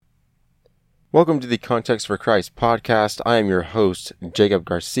Welcome to the Context for Christ podcast. I am your host, Jacob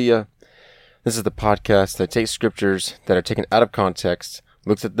Garcia. This is the podcast that takes scriptures that are taken out of context,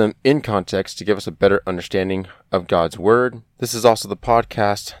 looks at them in context to give us a better understanding of God's Word. This is also the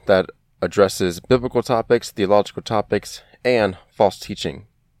podcast that addresses biblical topics, theological topics, and false teaching.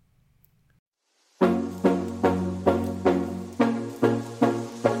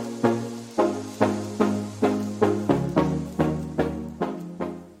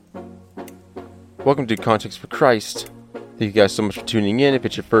 Welcome to Context for Christ. Thank you guys so much for tuning in. If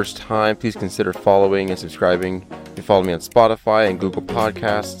it's your first time, please consider following and subscribing. You can follow me on Spotify and Google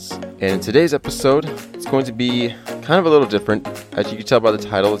Podcasts. And in today's episode, it's going to be kind of a little different. As you can tell by the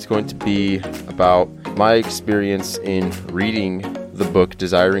title, it's going to be about my experience in reading the book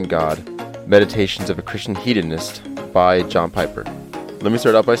Desiring God, Meditations of a Christian Hedonist by John Piper. Let me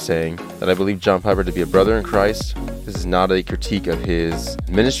start out by saying that I believe John Piper to be a brother in Christ. This is not a critique of his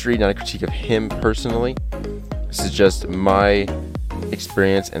ministry, not a critique of him personally. This is just my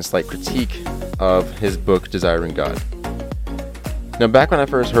experience and slight critique of his book, Desiring God. Now, back when I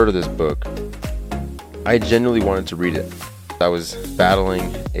first heard of this book, I genuinely wanted to read it. I was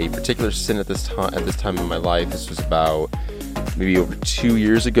battling a particular sin at this time in my life. This was about maybe over 2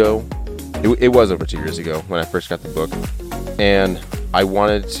 years ago. It was over 2 years ago when I first got the book. And I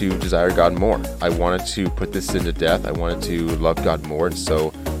wanted to desire God more. I wanted to put this sin to death. I wanted to love God more. And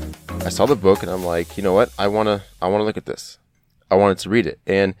so I saw the book and I'm like, you know what? I want to look at this. I wanted to read it.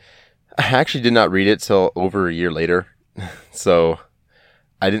 And I actually did not read it till over a year later. So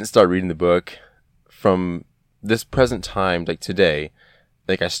I didn't start reading the book from this present time, like today.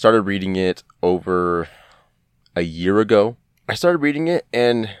 Like I started reading it over a year ago. I started reading it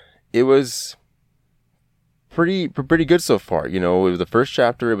and it was pretty good so far. You know, it was the first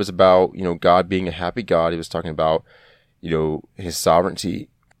chapter. It was about, God being a happy God. He was talking about, his sovereignty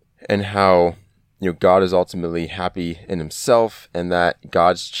and how, God is ultimately happy in himself and that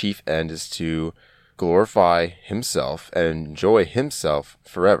God's chief end is to glorify himself and enjoy himself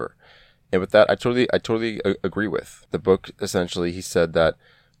forever. And with that, I totally agree with the book. Essentially, he said that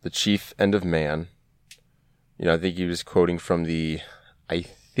the chief end of man, I think he was quoting from the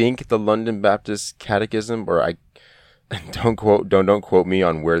London Baptist Catechism, or I don't quote me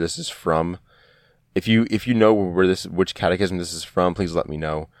on where this is from. If you know which catechism this is from, please let me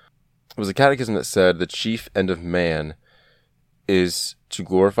know. It was a catechism that said the chief end of man is to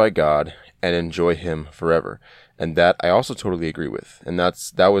glorify God and enjoy him forever. And that I also totally agree with. And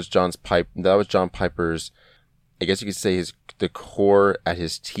that was John Piper's, I guess you could say the core at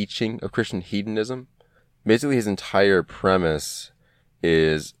his teaching of Christian hedonism. Basically his entire premise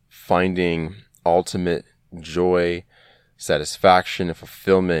is finding ultimate joy, satisfaction, and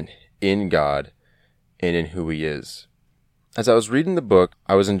fulfillment in God and in who he is. As I was reading the book,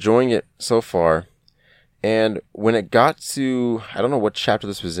 I was enjoying it so far, and when it got to, I don't know what chapter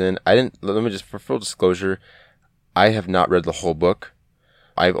this was in, for full disclosure, I have not read the whole book.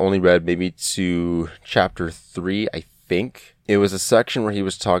 I've only read maybe to chapter 3, I think. It was a section where he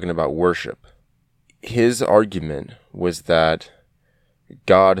was talking about worship. His argument was that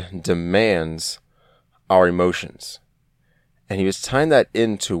God demands our emotions. And he was tying that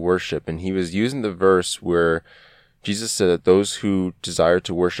into worship. And he was using the verse where Jesus said that those who desire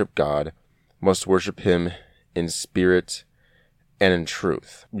to worship God must worship him in spirit and in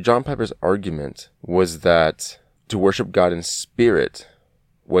truth. John Piper's argument was that to worship God in spirit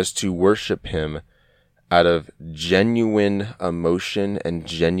was to worship him out of genuine emotion and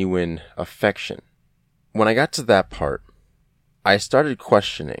genuine affection. When I got to that part, I started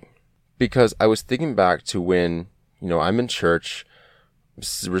questioning because I was thinking back to when, I'm in church,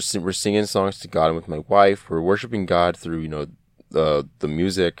 we're singing songs to God with my wife, we're worshiping God through, the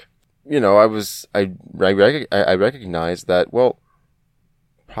music. I recognized that, well,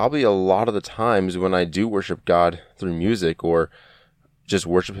 probably a lot of the times when I do worship God through music or just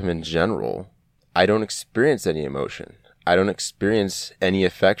worship him in general, I don't experience any emotion. I don't experience any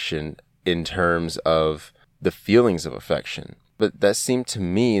affection in terms of the feelings of affection. But that seemed to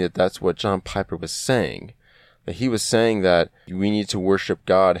me that that's what John Piper was saying. That he was saying that we need to worship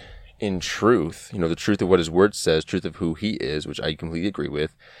God in truth, the truth of what his word says, truth of who he is, which I completely agree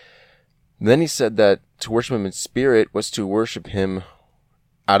with. Then he said that to worship him in spirit was to worship him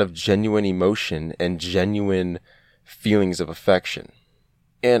out of genuine emotion and genuine feelings of affection.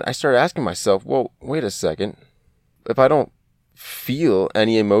 And I started asking myself, well, wait a second. If I don't feel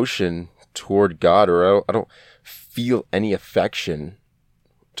any emotion toward God, or I don't feel any affection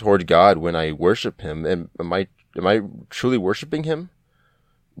toward God when I worship him, am I truly worshiping him?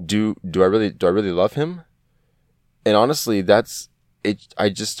 Do I really love him? And honestly, that's I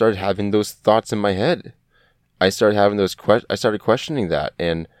just started having those thoughts in my head. I started having I started questioning that,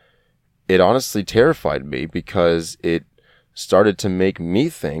 and it honestly terrified me because it started to make me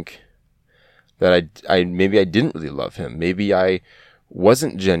think that I maybe I didn't really love him. Maybe I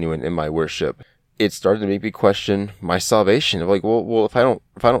wasn't genuine in my worship. It started to make me question my salvation. Of like, well, if I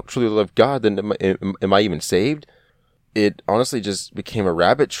don't truly love God, then am I even saved? It honestly just became a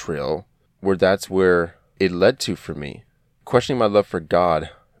rabbit trail where that's where it led to for me. Questioning my love for God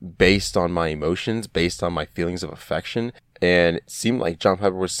based on my emotions, based on my feelings of affection. And it seemed like John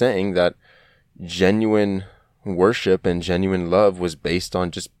Piper was saying that genuine worship and genuine love was based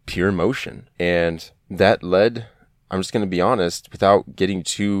on just pure emotion. And that led, I'm just going to be honest, without getting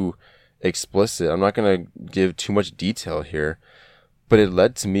too explicit, I'm not going to give too much detail here, but it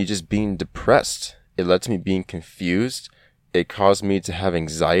led to me just being depressed. It led to me being confused. It caused me to have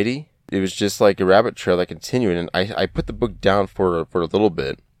anxiety. It was just like a rabbit trail that continued, and I put the book down for a little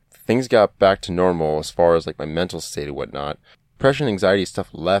bit. Things got back to normal as far as like my mental state and whatnot. Depression, anxiety stuff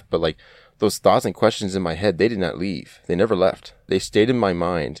left, but like those thoughts and questions in my head, they did not leave. They never left. They stayed in my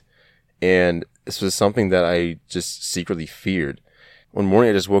mind, and this was something that I just secretly feared. One morning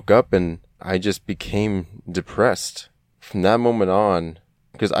I just woke up and I just became depressed. From that moment on,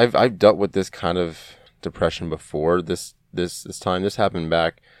 because I've dealt with this kind of depression before. This happened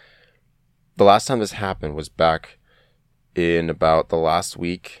back. The last time this happened was back in about the last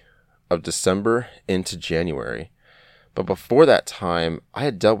week of December into January. But before that time, I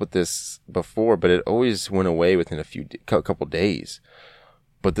had dealt with this before, but it always went away within a couple days.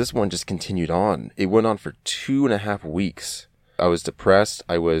 But this one just continued on. It went on for 2.5 weeks. I was depressed.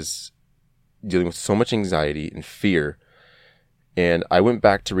 I was dealing with so much anxiety and fear. And I went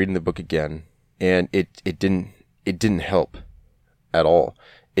back to reading the book again, and it didn't help at all.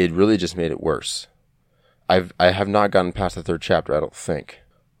 It really just made it worse. I have not gotten past the 3rd chapter, I don't think.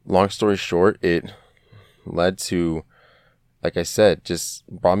 Long story short, it led to, like I said, just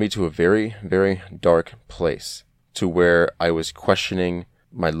brought me to a very, very dark place, to where I was questioning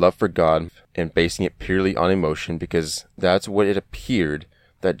my love for God and basing it purely on emotion, because that's what it appeared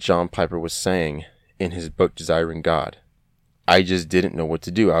that John Piper was saying in his book, Desiring God. I just didn't know what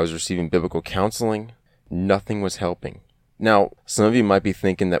to do. I was receiving biblical counseling. Nothing was helping. Now, some of you might be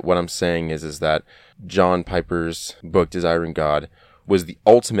thinking that what I'm saying is that John Piper's book, Desiring God, was the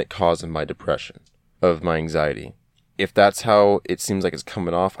ultimate cause of my depression, of my anxiety. If that's how it seems like it's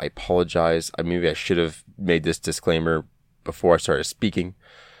coming off, I apologize. Maybe I should have made this disclaimer before I started speaking.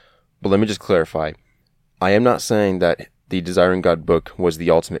 But let me just clarify. I am not saying that the Desiring God book was the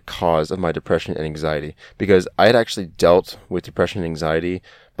ultimate cause of my depression and anxiety, because I had actually dealt with depression and anxiety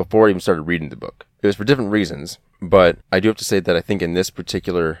before I even started reading the book. It was for different reasons. But I do have to say that I think in this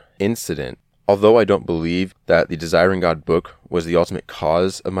particular incident, although I don't believe that the Desiring God book was the ultimate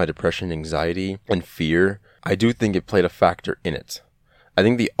cause of my depression, anxiety, and fear, I do think it played a factor in it. I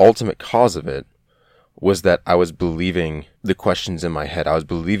think the ultimate cause of it was that I was believing the questions in my head. I was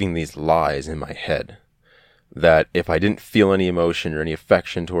believing these lies in my head. That if I didn't feel any emotion or any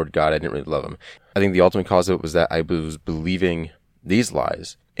affection toward God, I didn't really love him. I think the ultimate cause of it was that I was believing these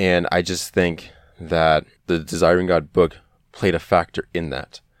lies. And I just think that the Desiring God book played a factor in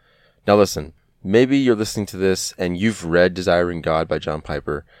that. Now listen, maybe you're listening to this and you've read Desiring God by John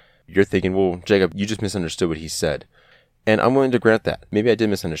Piper. You're thinking, well, Jacob, you just misunderstood what he said. And I'm willing to grant that. Maybe I did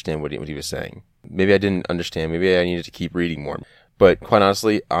misunderstand what he was saying. Maybe I didn't understand. Maybe I needed to keep reading more. But quite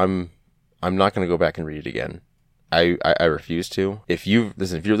honestly, I'm not going to go back and read it again. I refuse to. If you're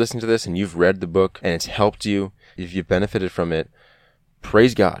listening to this and you've read the book and it's helped you, if you've benefited from it,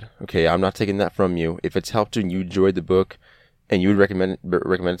 praise God. Okay, I'm not taking that from you. If it's helped you and you enjoyed the book and you would recommend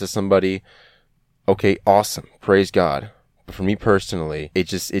it to somebody, okay, awesome. Praise God. But for me personally, it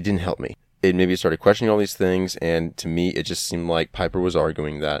didn't help me. It maybe started questioning all these things, and to me, it just seemed like Piper was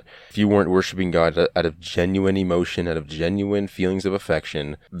arguing that if you weren't worshiping God out of genuine emotion, out of genuine feelings of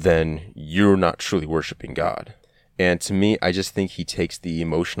affection, then you're not truly worshiping God. And to me, I just think he takes the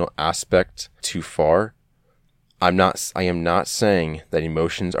emotional aspect too far. I am not saying that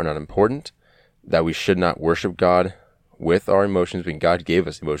emotions are not important, that we should not worship God with our emotions, when God gave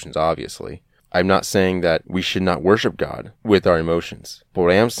us emotions, obviously. I'm not saying that we should not worship God with our emotions. But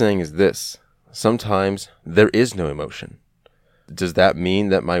what I am saying is this: sometimes there is no emotion. Does that mean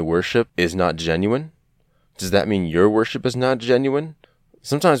that my worship is not genuine? Does that mean your worship is not genuine?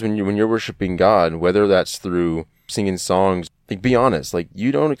 Sometimes when you're worshiping God, whether that's through singing songs, like, be honest, like,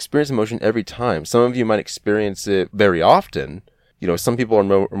 you don't experience emotion every time. Some of you might experience it very often. You know, some people are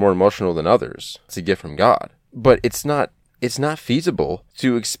more emotional than others. It's a gift from God. But it's not feasible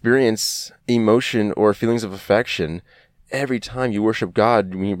to experience emotion or feelings of affection every time you worship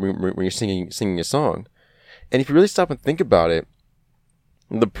God when you're singing a song. And if you really stop and think about it,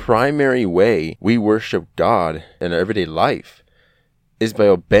 the primary way we worship God in our everyday life is by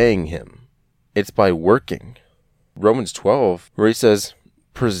obeying Him. It's by working. Romans 12, where he says,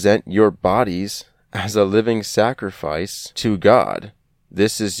 present your bodies as a living sacrifice to God.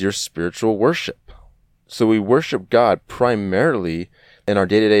 This is your spiritual worship. So we worship God primarily in our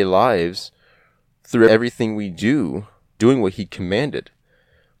day-to-day lives through everything we do, doing what He commanded.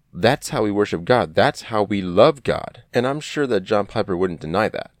 That's how we worship God. That's how we love God. And I'm sure that John Piper wouldn't deny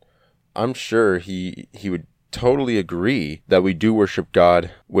that. I'm sure he would totally agree that we do worship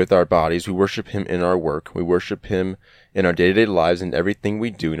God with our bodies. We worship Him in our work. We worship Him in our day-to-day lives and everything we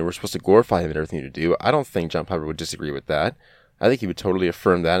do. And we're supposed to glorify Him in everything we do. I don't think John Piper would disagree with that. I think he would totally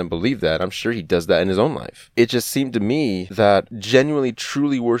affirm that and believe that. I'm sure he does that in his own life. It just seemed to me that genuinely,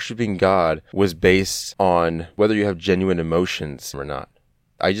 truly worshiping God was based on whether you have genuine emotions or not.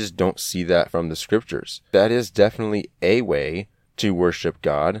 I just don't see that from the scriptures. That is definitely a way to worship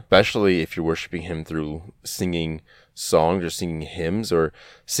God, especially if you're worshiping Him through singing songs or singing hymns or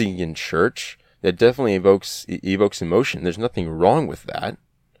singing in church. That definitely evokes emotion. There's nothing wrong with that.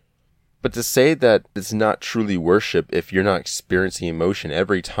 But to say that it's not truly worship if you're not experiencing emotion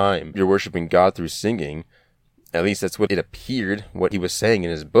every time you're worshiping God through singing, at least that's what it appeared, what he was saying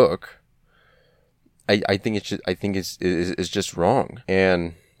in his book, I think it's just wrong.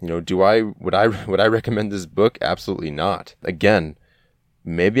 And would I recommend this book? Absolutely not. Again,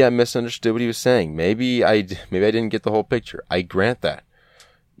 maybe I misunderstood what he was saying. Maybe I didn't get the whole picture. I grant that.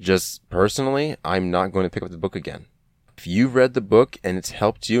 Just personally, I'm not going to pick up the book again. If you've read the book and it's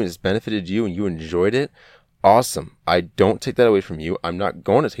helped you and it's benefited you and you enjoyed it, awesome. I don't take that away from you. I'm not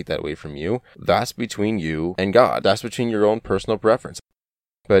going to take that away from you. That's between you and God. That's between your own personal preference.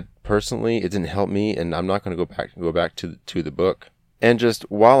 But personally, it didn't help me, and I'm not going to go back to the book. And just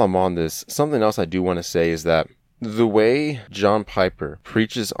while I'm on this, something else I do want to say is that the way John Piper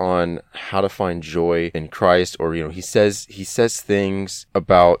preaches on how to find joy in Christ, or he says things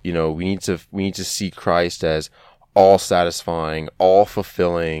about we need to see Christ as all satisfying, all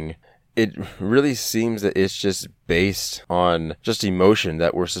fulfilling. It really seems that it's just based on just emotion,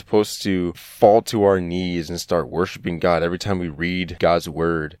 that we're supposed to fall to our knees and start worshiping God every time we read God's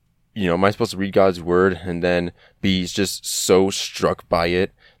word. Am I supposed to read God's word and then be just so struck by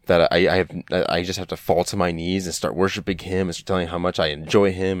it that I just have to fall to my knees and start worshiping Him and start telling how much I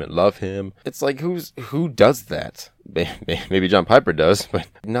enjoy Him and love Him? It's like, who does that? Maybe John Piper does, but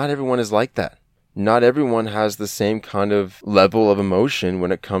not everyone is like that. Not everyone has the same kind of level of emotion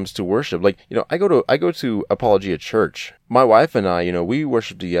when it comes to worship. Like, I go to Apologia Church. My wife and I, we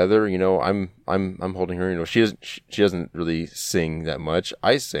worship together. I'm holding her. She doesn't really sing that much.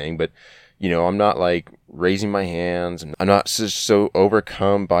 I sing, but I'm not like raising my hands, and I'm not so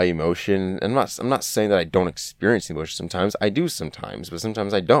overcome by emotion. And I'm not saying that I don't experience emotion sometimes. I do sometimes, but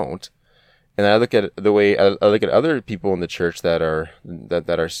sometimes I don't. And I look at the way I look at other people in the church that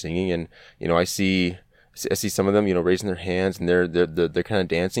are singing, and I see some of them raising their hands, and they're kind of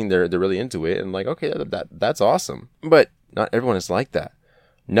dancing. They're really into it, and like, okay, that's awesome. But not everyone is like that.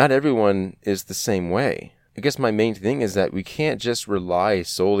 Not everyone is the same way. I guess my main thing is that we can't just rely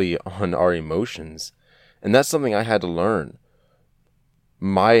solely on our emotions, and that's something I had to learn.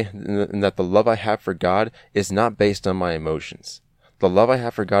 And that the love I have for God is not based on my emotions. The love I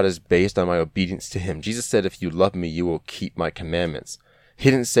have for God is based on my obedience to Him. Jesus said, if you love me, you will keep my commandments.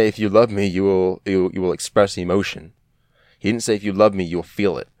 He didn't say, if you love me, you will express emotion. He didn't say, if you love me, you'll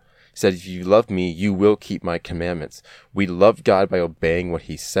feel it. He said, if you love me, you will keep my commandments. We love God by obeying what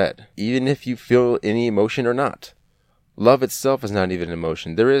He said, even if you feel any emotion or not. Love itself is not even an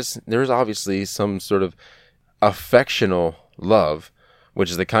emotion. There is obviously some sort of affectional love,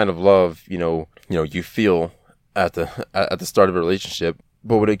 which is the kind of love, you feel at the start of a relationship.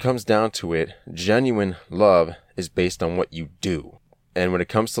 But when it comes down to it, genuine love is based on what you do. And when it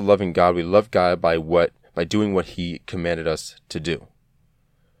comes to loving God, we love God by doing what He commanded us to do.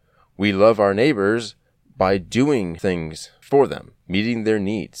 We love our neighbors by doing things for them, meeting their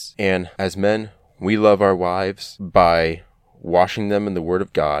needs. And as men, we love our wives by washing them in the Word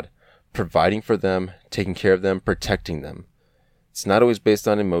of God, providing for them, taking care of them, protecting them. It's not always based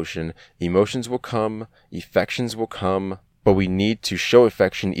on emotion. Emotions will come, affections will come, but we need to show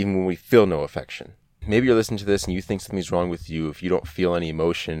affection even when we feel no affection. Maybe you're listening to this and you think something's wrong with you if you don't feel any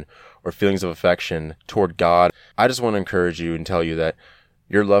emotion or feelings of affection toward God. I just want to encourage you and tell you that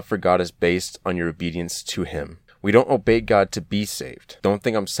your love for God is based on your obedience to Him. We don't obey God to be saved. Don't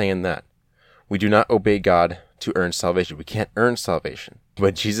think I'm saying that. We do not obey God to earn salvation. We can't earn salvation.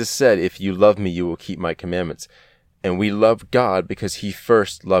 But Jesus said, if you love me, you will keep my commandments. And we love God because he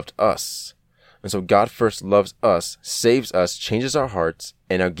first loved us. And so God first loves us, saves us, changes our hearts,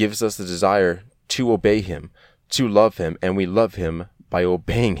 and now gives us the desire to obey him, to love him, and we love him by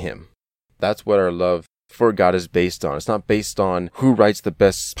obeying him. That's what our love for God is based on. It's not based on who writes the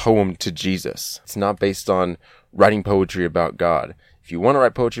best poem to Jesus. It's not based on writing poetry about God. If you want to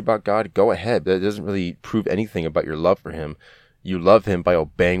write poetry about God, go ahead. That doesn't really prove anything about your love for him. You love him by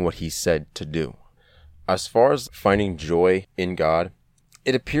obeying what he said to do. As far as finding joy in God,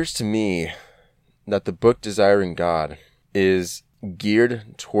 it appears to me that the book Desiring God is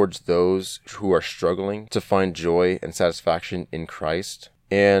geared towards those who are struggling to find joy and satisfaction in Christ.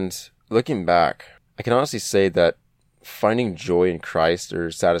 And looking back, I can honestly say that finding joy in Christ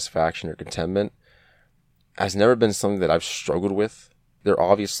or satisfaction or contentment has never been something that I've struggled with. There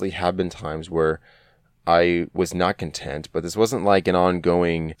obviously have been times where I was not content, but this wasn't like an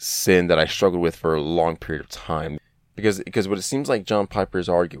ongoing sin that I struggled with for a long period of time. Because what it seems like John Piper is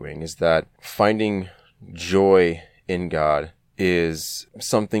arguing is that finding joy in God is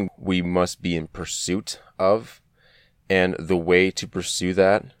something we must be in pursuit of. And the way to pursue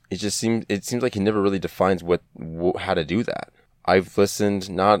that, it seems like he never really defines how to do that. I've listened,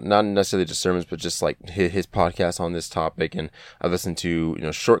 not necessarily to sermons, but just like his podcast on this topic. And I've listened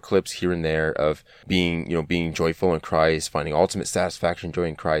to, short clips here and there of being joyful in Christ, finding ultimate satisfaction, joy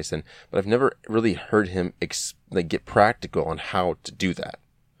in Christ. But I've never really heard him get practical on how to do that.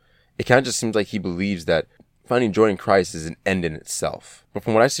 It kind of just seems like he believes that finding joy in Christ is an end in itself. But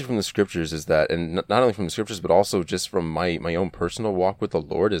from what I see from the scriptures is that, and not only from the scriptures, but also just from my own personal walk with the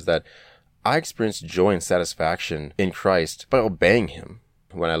Lord, is that I experience joy and satisfaction in Christ by obeying him.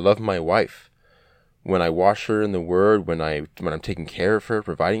 When I love my wife, when I wash her in the word, when I'm taking care of her,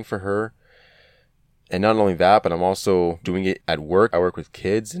 providing for her. And not only that, but I'm also doing it at work. I work with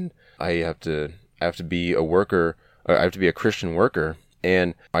kids, and I have to be a worker, or I have to be a Christian worker.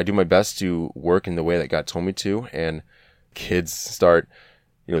 And I do my best to work in the way that God told me to. And kids start,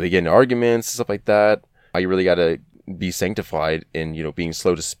 they get into arguments, stuff like that. I really got to be sanctified in, being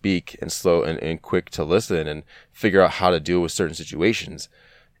slow to speak and slow and quick to listen and figure out how to deal with certain situations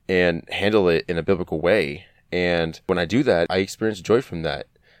and handle it in a biblical way. And when I do that, I experience joy from that.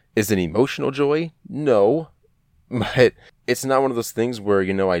 Is it emotional joy? No, but it's not one of those things where,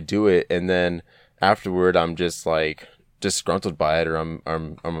 I do it and then afterward I'm just like disgruntled by it, or I'm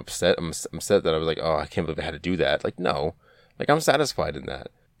upset. I'm upset that I was like, oh, I can't believe I had to do that. Like, no, I'm satisfied in that.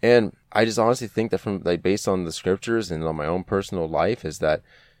 And I just honestly think that from based on the scriptures and on my own personal life is that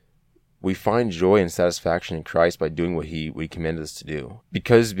we find joy and satisfaction in Christ by doing what he commanded us to do.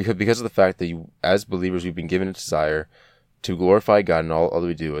 Because of the fact that as believers, we've been given a desire to glorify God in all that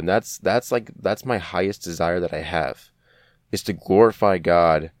we do. And that's my highest desire that I have, is to glorify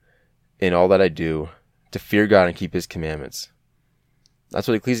God in all that I do, to fear God and keep his commandments. That's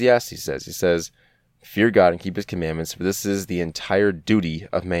what Ecclesiastes says. He says, fear God and keep his commandments, for this is the entire duty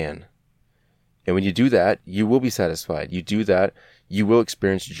of man. And when you do that, you will be satisfied. You do that, you will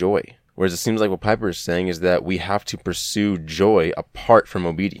experience joy. Whereas it seems like what Piper is saying is that we have to pursue joy apart from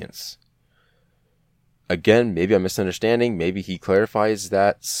obedience. Again, maybe I'm misunderstanding. Maybe he clarifies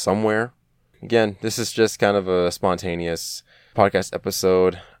that somewhere. Again, this is just kind of a spontaneous podcast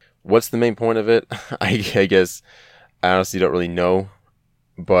episode. What's the main point of it? I guess I honestly don't really know.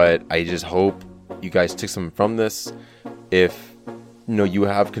 But I just hope you guys took something from this. If you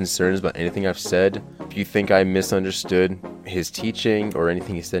have concerns about anything I've said, if you think I misunderstood his teaching or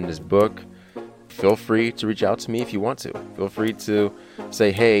anything he said in his book, feel free to reach out to me if you want to. Feel free to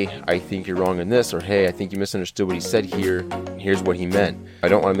say, hey, I think you're wrong in this, or hey, I think you misunderstood what he said here. Here's what he meant. I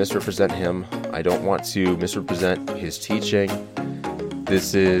don't want to misrepresent him. I don't want to misrepresent his teaching.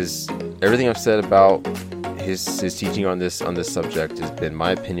 This is everything I've said about his teaching on this subject has been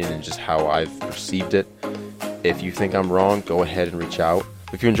my opinion and just how I've perceived it. If you think I'm wrong, go ahead and reach out.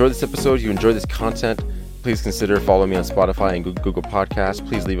 If you enjoyed this episode, you enjoy this content, please consider following me on Spotify and Google Podcasts.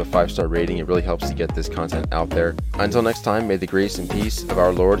 Please leave a 5-star rating. It really helps to get this content out there. Until next time, may the grace and peace of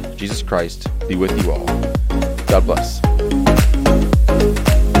our Lord Jesus Christ be with you all. God bless.